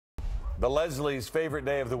the Leslie's favorite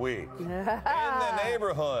day of the week. In the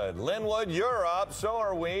neighborhood. Lynwood, you're up. So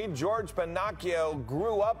are we. George Pennacchio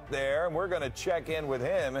grew up there, and we're going to check in with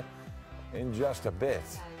him in just a bit.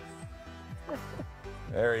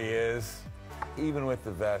 There he is, even with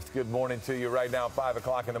the vest. Good morning to you right now, 5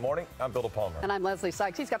 o'clock in the morning. I'm Bill Palmer. And I'm Leslie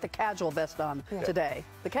Sykes. He's got the casual vest on today.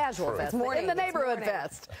 The casual vest. Morning. In the neighborhood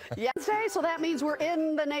vest. Yesterday, so that means we're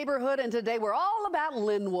in the neighborhood, and today we're all about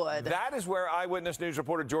Lynwood. That is where Eyewitness News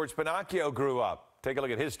reporter George Pennacchio grew up. Take a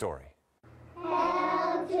look at his story.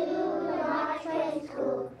 Hail to the Marchway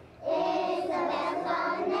School. It's the best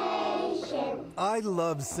of the nation. I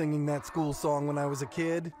loved singing that school song when I was a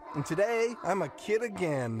kid, and today I'm a kid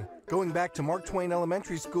again, going back to Mark Twain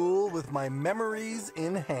Elementary School with my memories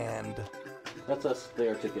in hand. That's us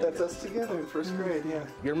there together. That's us together in first grade, yeah.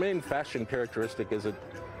 Your main fashion characteristic as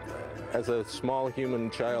a small human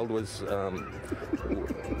child was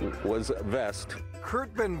vest.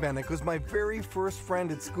 Kurt Benbenek was my very first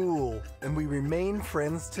friend at school, and we remain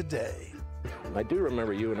friends today. I do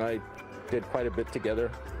remember you and I did quite a bit together,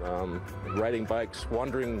 riding bikes,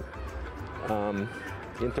 wandering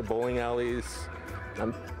into bowling alleys.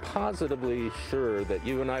 I'm positively sure that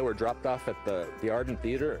you and I were dropped off at the Arden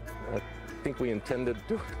Theater. I think we intended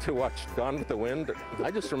to watch Gone with the Wind.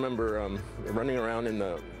 I just remember running around in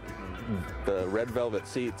the red velvet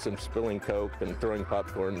seats and spilling Coke and throwing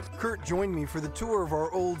popcorn. Kurt joined me for the tour of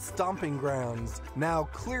our old stomping grounds, now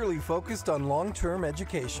clearly focused on long-term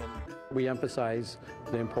education. We emphasize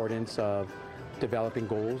the importance of developing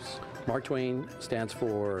goals. Mark Twain stands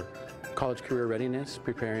for college career readiness,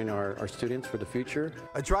 preparing our students for the future.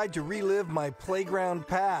 I tried to relive my playground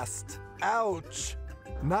past. Ouch!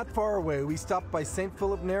 Not far away, we stopped by St.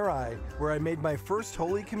 Philip Neri, where I made my first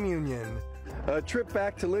Holy Communion. A trip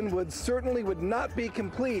back to Lynwood certainly would not be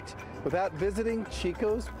complete without visiting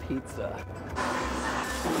Chico's Pizza.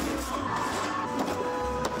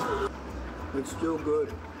 It's still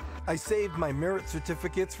good. I saved my merit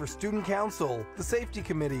certificates for student council, the safety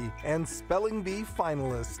committee, and spelling bee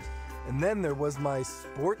finalist. And then there was my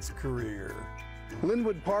sports career.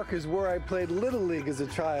 Lynwood Park is where I played Little League as a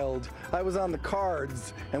child. I was on the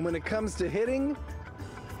cards, and when it comes to hitting,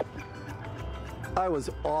 I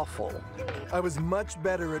was awful. I was much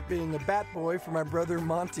better at being a bat boy for my brother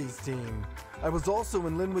Monty's team. I was also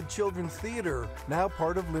in Lynwood Children's Theater, now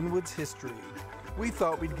part of Lynwood's history. We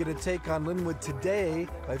thought we'd get a take on Lynwood today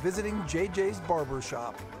by visiting JJ's barber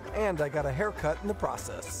shop. And I got a haircut in the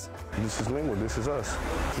process. This is Lynwood, this is us.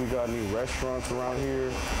 We got new restaurants around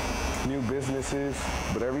here, new businesses,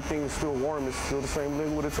 but everything is still warm. It's still the same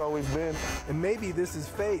Lynwood it's always been. And maybe this is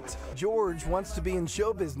fate. George wants to be in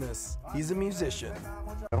show business. He's a musician.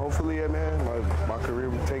 Hopefully, yeah, man, my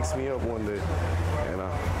career takes me up one day, and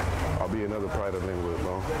I'll be another pride of Lynwood,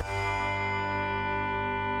 bro.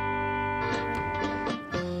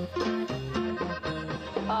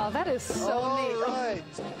 Oh, that is so neat. All right,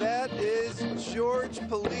 that is George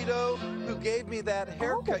Polito, who gave me that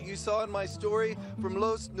haircut you saw in my story from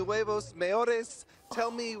Los Nuevos Mayores. Tell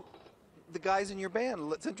me the guys in your band.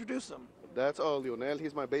 Let's introduce them. That's Lionel.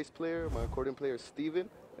 He's my bass player. My accordion player is Steven,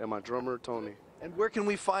 and my drummer, Tony. And where can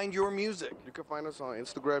we find your music? You can find us on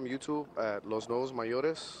Instagram, YouTube, at Los Nuevos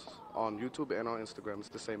Mayores, on YouTube and on Instagram. It's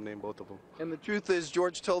the same name, both of them. And the truth is,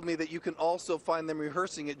 George told me that you can also find them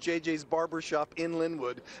rehearsing at JJ's Barbershop in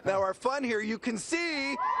Lynwood. Now, our fun here, you can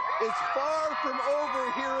see, is far from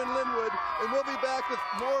over here in Lynwood, and we'll be back with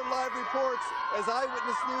more live reports as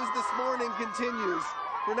Eyewitness News this morning continues.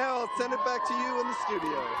 For now, I'll send it back to you in the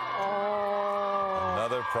studio. Oh.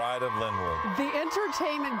 Another pride of Lynwood. The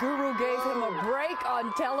entertainment guru gave him a break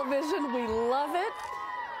on television. We love it.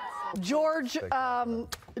 George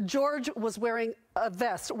was wearing a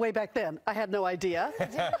vest way back then. I had no idea. I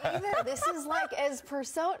didn't either. This is like as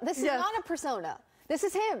persona. This is not a persona. This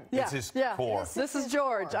is him. It's his core. This is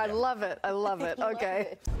George. I love it. I love it.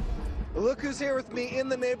 Okay. Look who's here with me in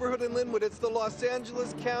the neighborhood in Lynwood. It's the Los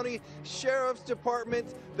Angeles County Sheriff's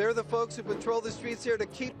Department. They're the folks who patrol the streets here to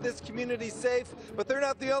keep this community safe, but they're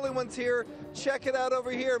not the only ones here. Check it out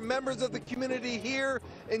over here. Members of the community here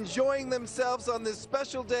enjoying themselves on this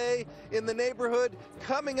special day in the neighborhood.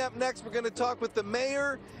 Coming up next, we're going to talk with the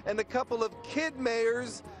mayor and a couple of kid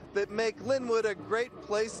mayors that make Lynwood a great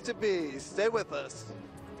place to be. Stay with us.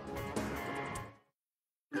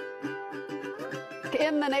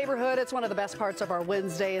 In the neighborhood, it's one of the best parts of our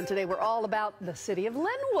Wednesday, and today we're all about the city of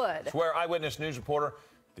Lynwood. It's where Eyewitness News reporter,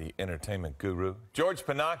 the entertainment guru, George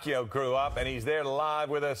Pennacchio grew up, and he's there live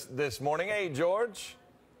with us this morning. Hey, George.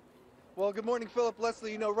 Well, good morning, Philip.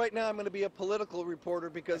 Leslie, you know, right now I'm going to be a political reporter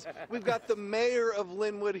because we've got the mayor of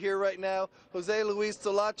Lynwood here right now, Jose Luis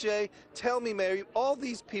Solache. Tell me, Mayor, all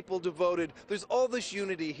these people devoted, there's all this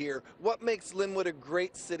unity here. What makes Lynwood a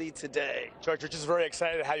great city today? George, we're just very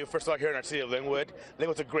excited to have you first of all here in our city of Lynwood.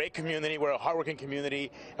 Lynwood's a great community. We're a hardworking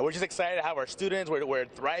community, and we're just excited to have our students. We're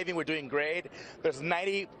thriving. We're doing great. There's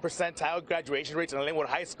 90 percentile graduation rates in Lynwood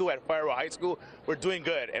High School, at Firewall High School. We're doing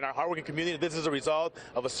good. In our hardworking community, this is a result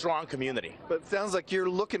of a strong community. But it sounds like you're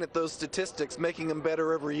looking at those statistics, making them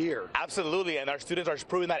better every year. Absolutely, and our students are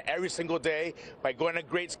proving that every single day by going to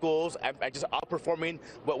great schools and just outperforming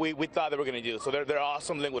what we thought they were going to do. So they're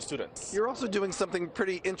awesome Lynwood students. You're also doing something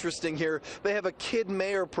pretty interesting here. They have a Kid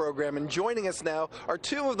Mayor program, and joining us now are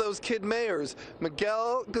two of those Kid Mayors,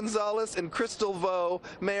 Miguel Gonzalez and Crystal Vo.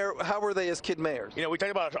 Mayor, how are they as Kid Mayors? You know, we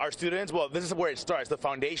talk about our students. Well, this is where it starts, the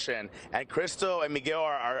foundation. And Crystal and Miguel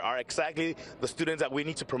are exactly the students that we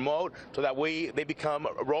need to promote so that they become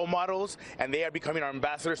role models, and they are becoming our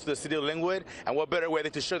ambassadors to the city of Lynwood. And what better way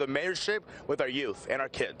than to share the mayorship with our youth and our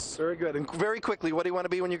kids. Very good. And very quickly, what do you want to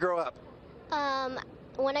be when you grow up?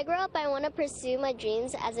 When I grow up, I want to pursue my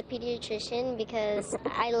dreams as a pediatrician because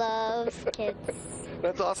I love kids.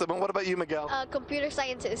 That's awesome. And what about you, Miguel? Computer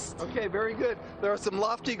scientist. Okay, very good. There are some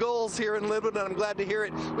lofty goals here in Lynwood, and I'm glad to hear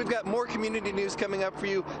it. We've got more community news coming up for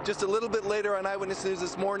you just a little bit later on Eyewitness News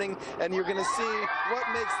this morning, and you're going to see what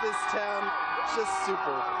makes this town just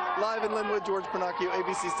super. Live in Lynwood, George Pennacchio,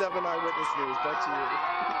 ABC 7 Eyewitness News. Back to you.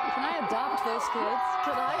 Can I adopt those kids?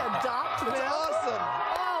 Can I adopt them? That's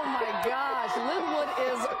awesome. Oh my gosh,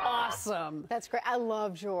 Lynwood is awesome. That's great. I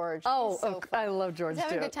love George. Oh, so I love George He's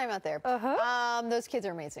having too. a good time out there. Those kids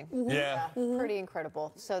are amazing. Yeah. Pretty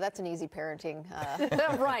incredible. So that's an easy parenting.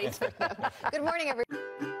 Right. Good morning, everyone.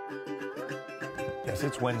 Yes,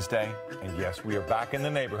 it's Wednesday, and yes, we are back in the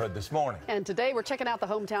neighborhood this morning. And today we're checking out the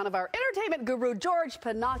hometown of our entertainment guru, George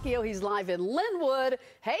Pennacchio. He's live in Lynwood.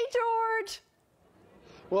 Hey, George.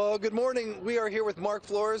 Well, good morning. We are here with Mark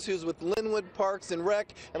Flores, who's with Lynwood Parks and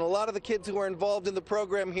Rec, and a lot of the kids who are involved in the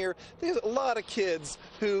program here. There's a lot of kids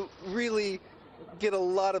who really get a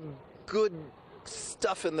lot of good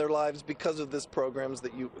stuff in their lives because of these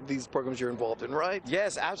programs you're involved in, right?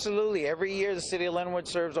 Yes, absolutely. Every year the city of Lynwood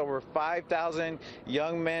serves over 5,000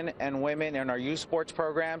 young men and women in our youth sports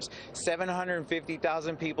programs.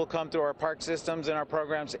 750,000 people come through our park systems and our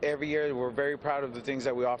programs every year. We're very proud of the things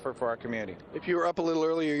that we offer for our community. If you were up a little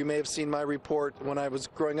earlier, you may have seen my report when I was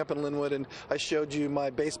growing up in Lynwood, and I showed you my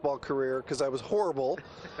baseball career because I was horrible,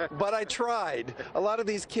 but I tried. A lot of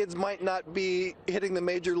these kids might not be hitting the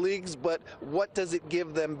major leagues, but what does it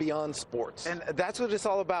give them beyond sports? And that's what it's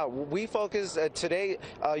all about. We focus today,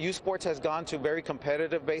 youth sports has gone to very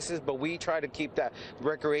competitive basis, but we try to keep that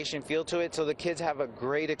recreation feel to it so the kids have a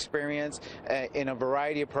great experience in a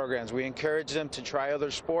variety of programs. We encourage them to try other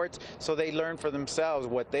sports so they learn for themselves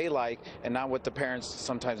what they like and not what the parents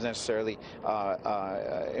sometimes necessarily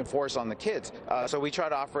enforce on the kids. So we try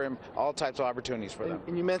to offer them all types of opportunities for them.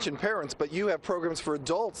 And you mentioned parents, but you have programs for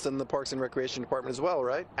adults in the Parks and Recreation Department as well,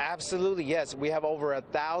 right? Absolutely, yes. We have over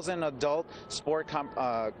 1,000 adult sport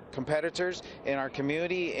competitors in our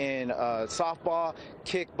community in softball,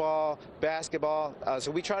 kickball, basketball.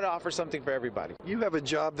 So we try to offer something for everybody. You have a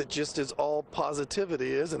job that just is all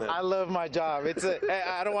positivity, isn't it? I love my job.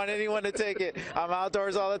 I don't want anyone to take it. I'm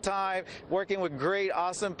outdoors all the time, working with great,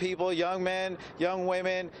 awesome people, young men, young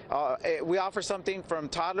women. We offer something from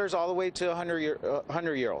toddlers all the way to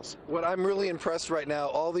 100-year-olds. What I'm really impressed right now,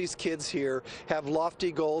 all these kids here have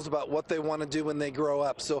lofty goals about what they want to do when they grow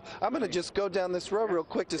up. So I'm going to just go down this road real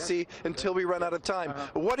quick to see until we run out of time.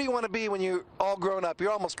 What do you want to be when you're all grown up?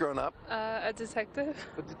 You're almost grown up. A detective.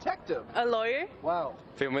 A detective? A lawyer. Wow.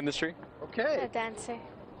 Film industry. Okay. A dancer.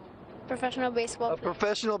 Professional baseball player. A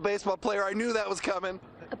professional baseball player. I knew that was coming.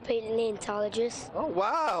 A paleontologist. Oh,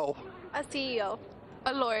 wow. A CEO.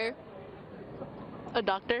 A lawyer. A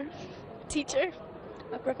doctor. Teacher.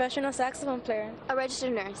 A professional saxophone player. A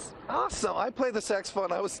registered nurse. Awesome. I play the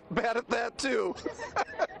saxophone. I was bad at that too.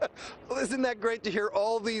 Well, isn't that great to hear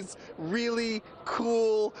all these really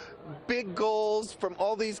cool, big goals from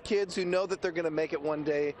all these kids who know that they're going to make it one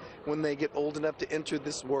day when they get old enough to enter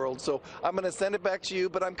this world. So I'm going to send it back to you,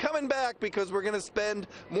 but I'm coming back because we're going to spend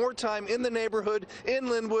more time in the neighborhood, in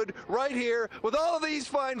Lynwood, right here with all of these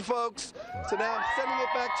fine folks. So now I'm sending it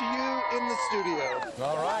back to you in the studio.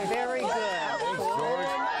 All right. Very good. Thanks, George.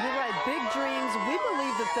 You're right. Big dreams. We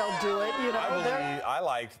believe that they'll do it. You know, I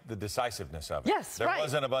liked the decisiveness of it. Yes, there right.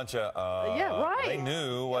 wasn't a bunch of, yeah, right. They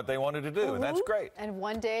knew what they wanted to do, and that's great. And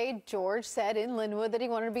one day, George said in Lynwood that he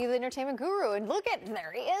wanted to be the entertainment guru. And look at,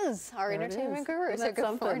 there he is, our entertainment guru. Isn't So that good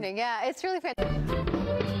something? morning. Yeah, it's really fantastic.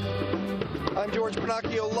 I'm George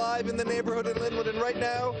Pennacchio, live in the neighborhood in Lynwood, and right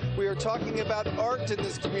now we are talking about art in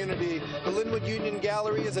this community. The Lynwood Union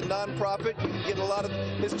Gallery is a nonprofit. You can get a lot of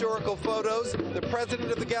historical photos. The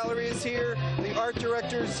president of the gallery is here, the art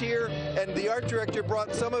director is here, and the art director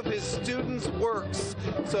brought some of his students' works.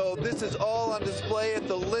 So this is all on display at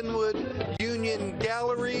the Lynwood Union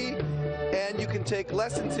Gallery. And you can take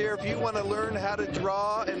lessons here if you want to learn how to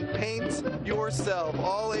draw and paint yourself.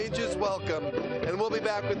 All ages welcome. And we'll be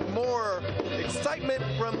back with more excitement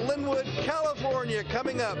from Lynwood, California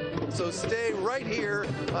coming up. So stay right here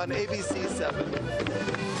on ABC 7.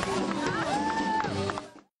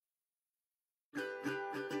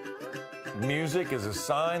 Music is a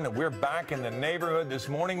sign that we're back in the neighborhood. This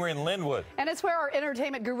morning we're in Lynwood. And it's where our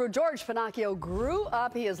entertainment guru, George Pennacchio, grew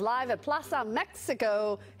up. He is live at Plaza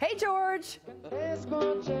Mexico. Hey, George.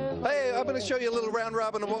 Hey, I'm going to show you a little round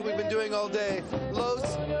robin of what we've been doing all day. Los.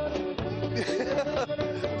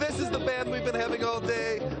 This is the band we've been having all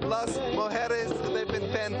day. Las Mujeres. They've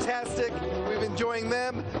been fantastic. We've been enjoying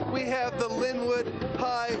them. We have the Lynwood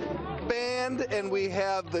High Band, and we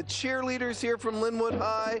have the cheerleaders here from Lynwood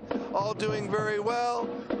High, all doing very well.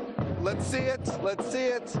 Let's see it. Let's see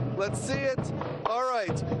it. Let's see it. All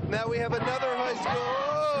right. Now we have another high school.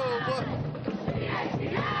 Oh,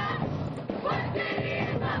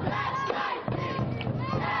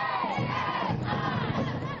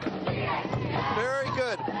 very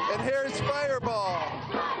good. And here's Fireball.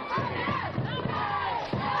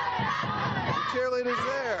 The cheerleaders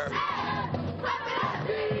there.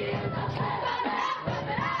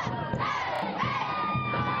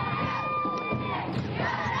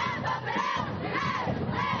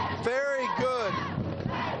 Very good.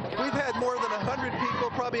 We've had more than 100 people,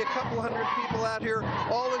 probably a couple hundred people out here,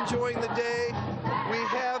 all enjoying the day. We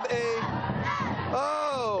have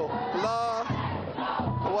La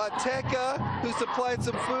Huateca, who supplied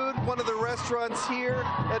some food, one of the restaurants here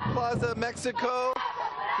at Plaza Mexico.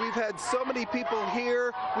 We've had so many people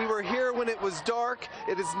here. We were here when it was dark.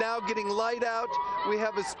 It is now getting light out. We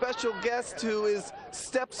have a special guest who is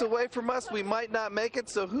steps away from us. We might not make it,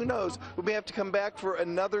 so who knows? We may have to come back for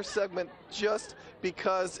another segment just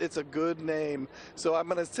because it's a good name. So I'm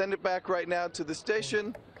going to send it back right now to the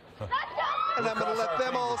station. And I'm going to let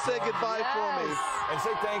them all say goodbye for me. And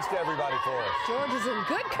say thanks to everybody for us. George is in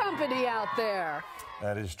good company out there.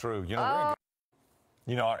 That is true. You know, we're in good.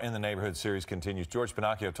 You know, our In the Neighborhood series continues. George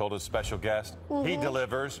Pennacchio told us special guest. He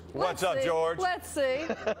delivers. What's up, George? Let's see.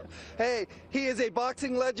 Hey, he is a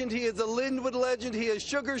boxing legend. He is a Lynwood legend. He is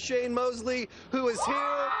Sugar Shane Mosley, who is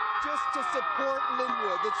here just to support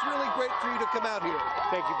Lynwood. It's really great for you to come out here.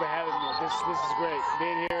 Thank you for having me. This is great.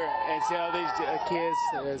 Being here and see all these kids,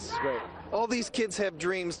 this is great. All these kids have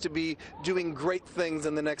dreams to be doing great things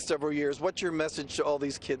in the next several years. What's your message to all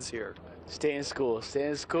these kids here? Stay in school. Stay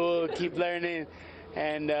in school. Keep learning.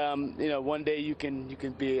 And you know, one day you can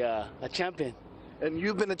be a champion. And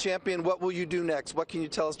you've been a champion. What will you do next? What can you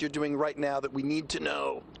tell us you're doing right now that we need to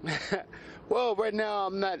know? Well, right now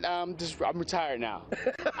I'm not. I'm retired now.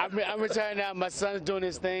 I'm retired now. My son's doing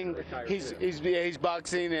his thing. He's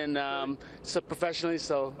boxing and so professionally.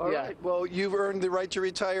 So all yeah. Right. Well, you've earned the right to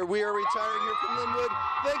retire. We are retiring here from Lynwood.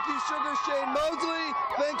 Thank you, Sugar Shane Mosley.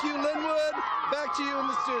 Thank you, Lynwood. Back to you in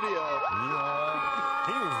the studio. Yeah.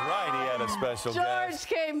 He was right. He had a special guest.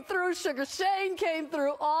 George came through. Sugar Shane came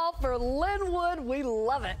through. All for Lynwood. We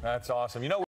love it. That's awesome. You know.